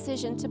his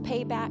decision to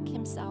pay back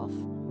himself.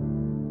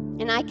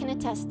 And I can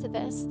attest to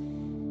this.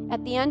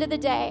 At the end of the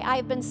day, I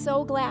have been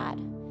so glad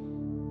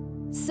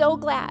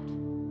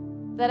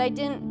that I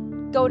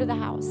didn't go to the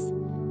house.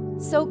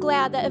 So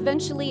glad that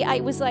eventually I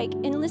was like,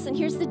 and listen,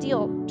 here's the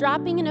deal.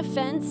 Dropping an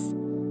offense,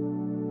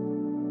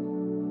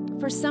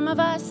 for some of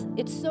us,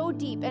 it's so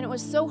deep and it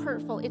was so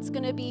hurtful. It's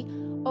going to be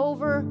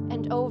over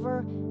and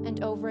over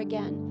and over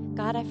again.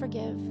 God, I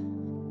forgive.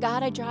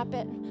 God, I drop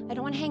it. I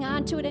don't want to hang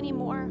on to it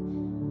anymore.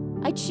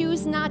 I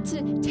choose not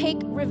to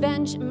take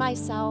revenge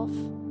myself.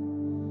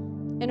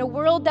 In a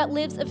world that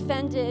lives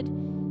offended,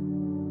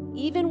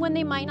 even when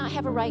they might not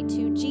have a right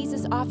to,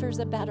 Jesus offers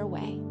a better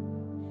way.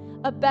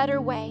 A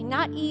better way.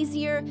 Not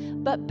easier,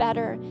 but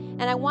better.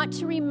 And I want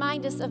to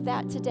remind us of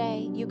that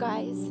today, you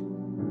guys.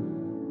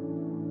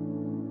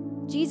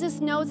 Jesus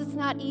knows it's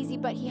not easy,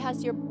 but he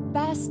has your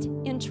best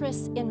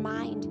interests in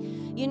mind.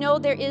 You know,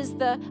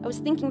 I was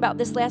thinking about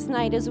this last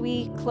night as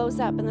we close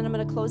up, and then I'm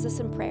going to close this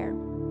in prayer.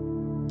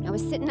 I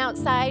was sitting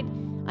outside.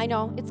 I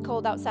know it's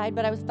cold outside,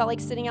 but I felt like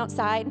sitting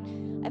outside.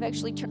 I've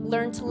actually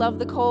learned to love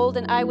the cold,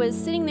 and I was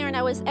sitting there and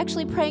I was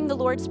actually praying the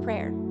Lord's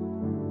Prayer.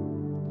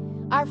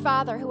 Our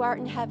Father who art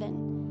in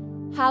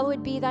heaven,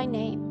 hallowed be thy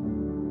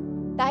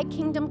name. Thy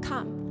kingdom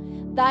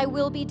come, thy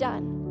will be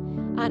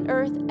done, on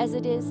earth as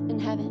it is in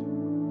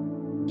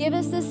heaven. Give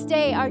us this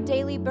day our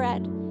daily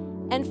bread,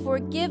 and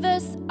forgive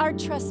us our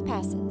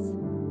trespasses,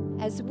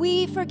 as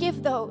we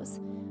forgive those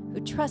who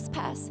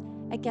trespass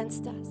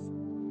against us.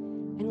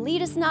 And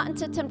lead us not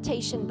into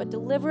temptation, but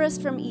deliver us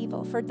from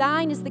evil. For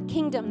thine is the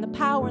kingdom, the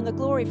power, and the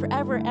glory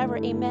forever and ever.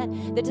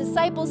 Amen. The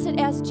disciples had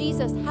asked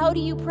Jesus, how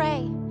do you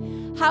pray?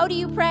 How do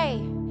you pray?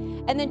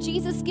 And then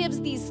Jesus gives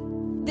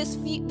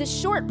this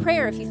short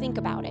prayer, if you think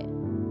about it.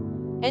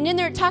 And in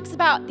there it talks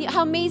about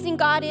how amazing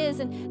God is,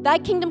 and thy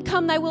kingdom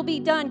come, thy will be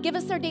done. Give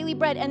us our daily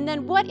bread. And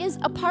then what is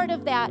a part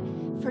of that?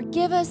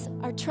 Forgive us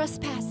our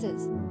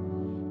trespasses,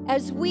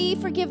 as we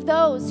forgive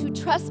those who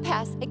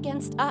trespass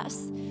against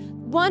us.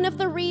 One of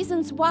the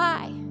reasons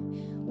why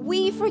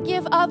we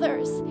forgive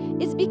others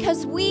is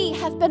because we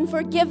have been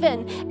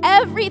forgiven.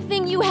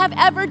 Everything you have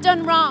ever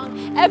done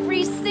wrong,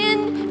 every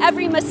sin,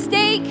 every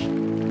mistake,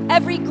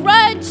 every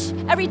grudge,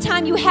 every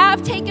time you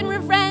have taken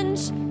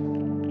revenge,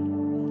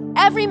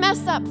 every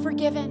mess up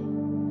forgiven.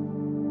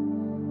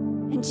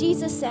 And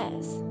Jesus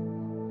says,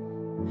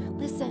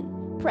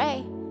 listen,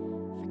 pray,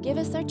 forgive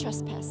us our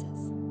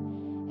trespasses,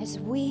 as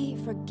we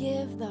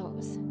forgive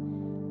those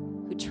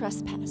who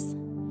trespass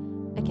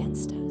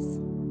against us.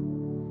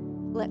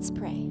 Let's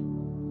pray.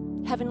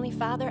 Heavenly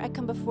Father, I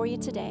come before you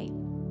today,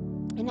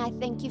 and I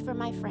thank you for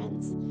my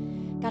friends.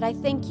 God, I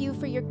thank you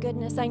for your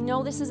goodness. I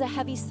know this is a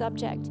heavy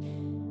subject,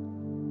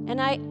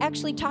 and I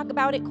actually talk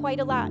about it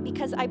quite a lot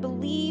because I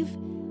believe,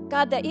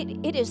 God, that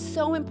it is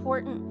so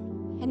important.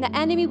 And the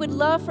enemy would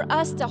love for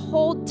us to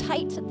hold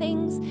tight to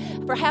things,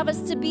 for have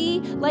us to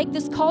be like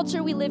this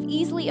culture. We live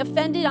easily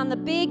offended on the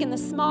big and the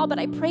small. But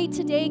I pray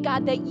today,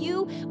 God, that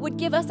you would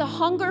give us a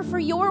hunger for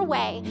your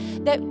way.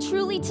 That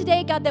truly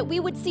today, God, that we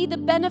would see the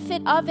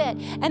benefit of it.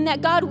 And that,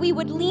 God, we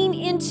would lean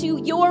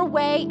into your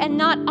way and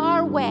not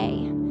our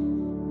way.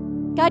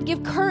 God,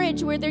 give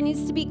courage where there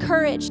needs to be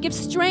courage. Give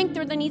strength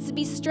where there needs to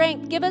be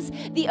strength. Give us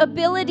the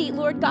ability,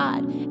 Lord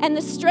God, and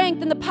the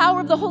strength and the power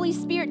of the Holy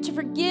Spirit to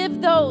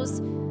forgive those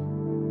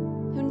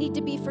who need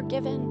to be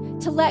forgiven,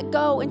 to let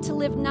go and to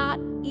live not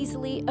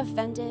easily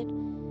offended.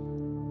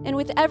 And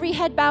with every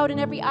head bowed and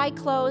every eye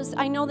closed,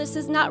 I know this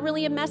is not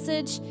really a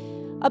message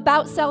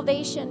about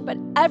salvation, but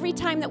every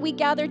time that we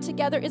gather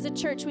together as a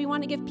church, we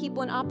want to give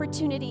people an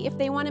opportunity, if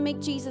they want to make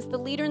Jesus the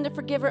leader and the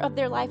forgiver of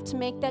their life, to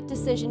make that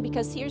decision.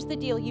 Because here's the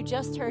deal, you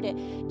just heard it.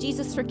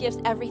 Jesus forgives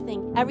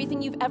everything.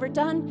 Everything you've ever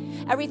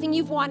done, everything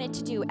you've wanted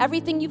to do,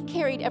 everything you've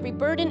carried, every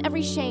burden,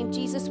 every shame,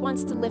 Jesus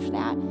wants to lift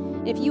that.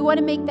 If you want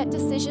to make that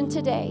decision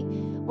today,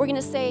 we're going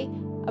to say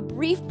a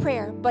brief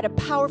prayer, but a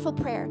powerful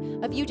prayer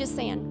of you just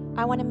saying,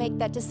 I want to make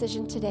that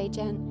decision today,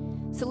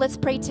 Jen. So let's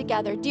pray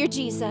together. Dear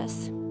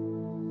Jesus,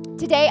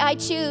 today I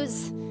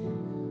choose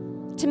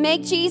to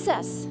make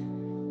Jesus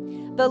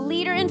the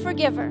leader and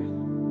forgiver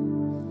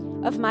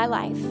of my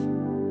life.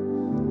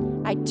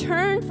 I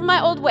turn from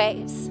my old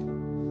ways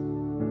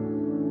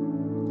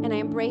and I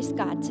embrace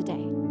God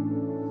today.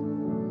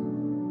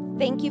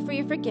 Thank you for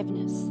your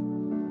forgiveness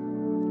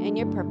and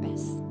your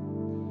purpose.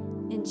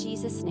 In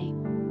Jesus' name.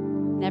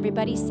 And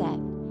everybody said,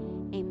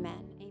 amen.